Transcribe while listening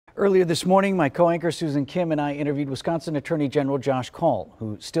Earlier this morning, my co-anchor Susan Kim and I interviewed Wisconsin Attorney General Josh Kaul,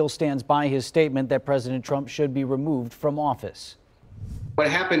 who still stands by his statement that President Trump should be removed from office. What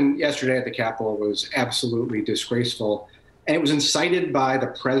happened yesterday at the Capitol was absolutely disgraceful, and it was incited by the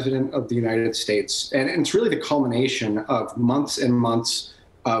President of the United States. And it's really the culmination of months and months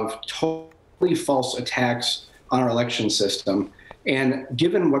of totally false attacks on our election system. And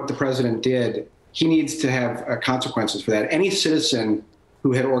given what the President did, he needs to have consequences for that. Any citizen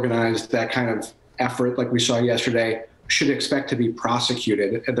who had organized that kind of effort, like we saw yesterday, should expect to be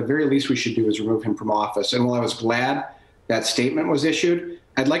prosecuted. At the very least we should do is remove him from office. And while I was glad that statement was issued,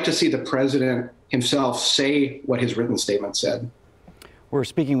 I'd like to see the president himself say what his written statement said. We're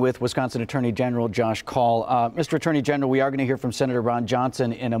speaking with Wisconsin Attorney General Josh Kaul. Mr. Attorney General, we are going to hear from Senator Ron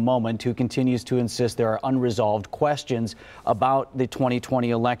Johnson in a moment, who continues to insist there are unresolved questions about the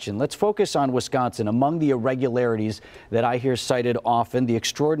 2020 election. Let's focus on Wisconsin. Among the irregularities that I hear cited often, the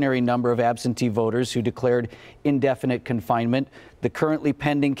extraordinary number of absentee voters who declared indefinite confinement, the currently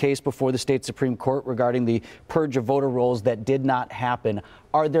pending case before the state Supreme Court regarding the purge of voter rolls that did not happen.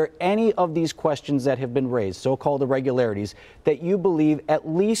 Are there any of these questions that have been raised, so-called irregularities, that you believe at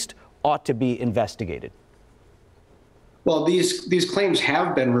least ought to be investigated? Well, these claims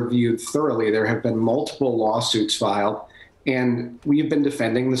have been reviewed thoroughly. There have been multiple lawsuits filed, and we've been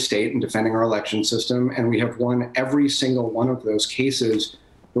defending the state and defending our election system, and we have won every single one of those cases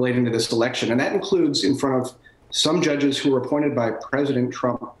relating to this election. And that includes in front of some judges who were appointed by President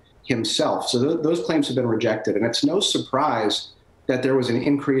Trump himself. So those claims have been rejected. And it's no surprise that there was an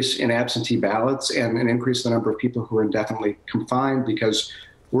increase in absentee ballots and an increase in the number of people who are indefinitely confined, because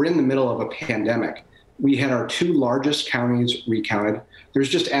we're in the middle of a pandemic. We had our two largest counties recounted. There's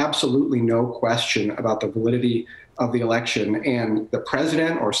just absolutely no question about the validity of the election. And the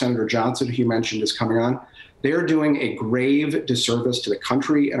president, or Senator Johnson, who you mentioned is coming on, they're doing a grave disservice to the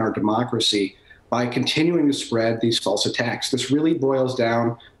country and our democracy by continuing to spread these false attacks. This really boils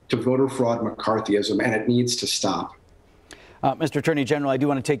down to voter fraud McCarthyism, and it needs to stop. Mr. Attorney General, I do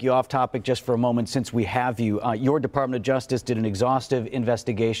want to take you off topic just for a moment since we have you. Your Department of Justice did an exhaustive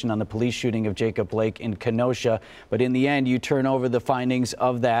investigation on the police shooting of Jacob Blake in Kenosha, but in the end you turn over the findings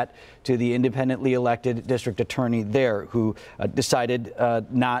of that to the independently elected district attorney there, who decided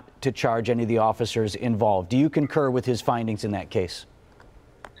not to charge any of the officers involved. Do you concur with his findings in that case?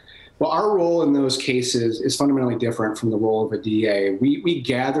 Well, our role in those cases is fundamentally different from the role of a DA. We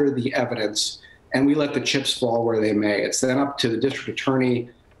gather the evidence and we let the chips fall where they may. It's then up to the district attorney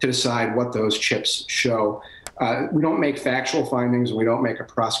to decide what those chips show. We don't make factual findings and we don't make a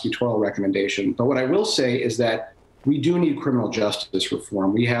prosecutorial recommendation. But what I will say is that we do need criminal justice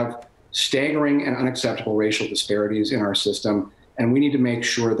reform. We have staggering and unacceptable racial disparities in our system, and we need to make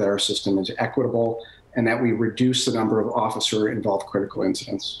sure that our system is equitable and that we reduce the number of officer-involved critical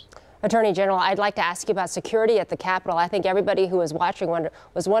incidents. Attorney General, I'd like to ask you about security at the Capitol. I think everybody who was watching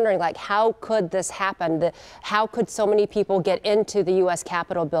was wondering, like, how could this happen? How could so many people get into the U.S.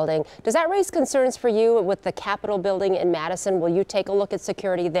 Capitol building? Does that raise concerns for you with the Capitol building in Madison? Will you take a look at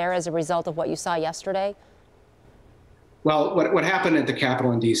security there as a result of what you saw yesterday? Well, what happened at the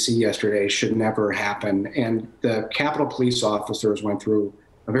Capitol in D.C. yesterday should never happen. And the Capitol police officers went through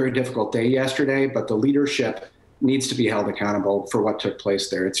a very difficult day yesterday, but the leadership needs to be held accountable for what took place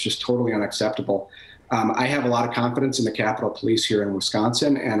there. It's just totally unacceptable. I have a lot of confidence in the Capitol Police here in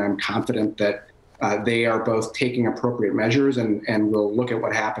Wisconsin, and I'm confident that they are both taking appropriate measures and will look at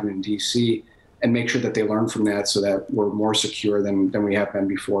what happened in D.C. and make sure that they learn from that so that we're more secure than we have been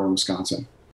before in Wisconsin.